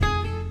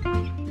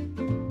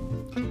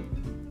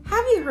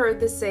you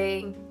heard the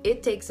saying,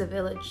 it takes a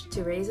village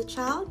to raise a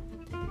child?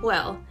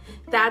 Well,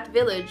 that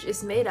village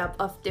is made up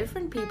of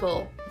different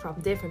people from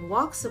different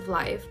walks of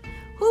life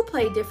who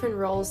play different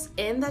roles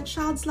in that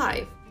child's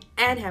life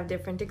and have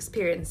different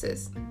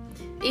experiences.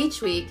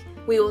 Each week,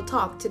 we will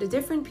talk to the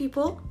different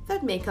people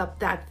that make up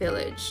that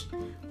village.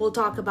 We'll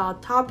talk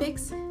about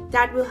topics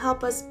that will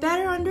help us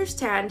better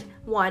understand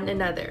one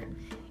another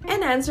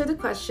and answer the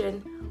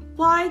question,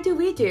 why do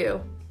we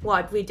do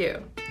what we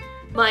do?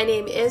 My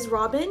name is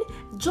Robin.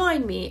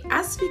 Join me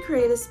as we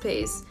create a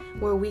space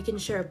where we can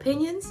share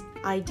opinions,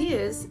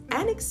 ideas,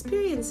 and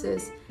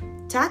experiences,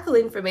 tackle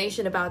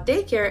information about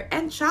daycare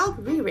and child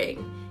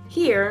rearing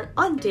here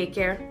on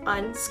Daycare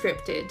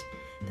Unscripted,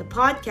 the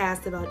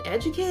podcast about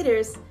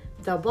educators,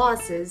 the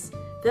bosses,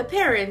 the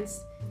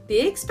parents, the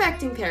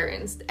expecting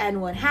parents,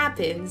 and what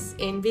happens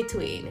in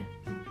between.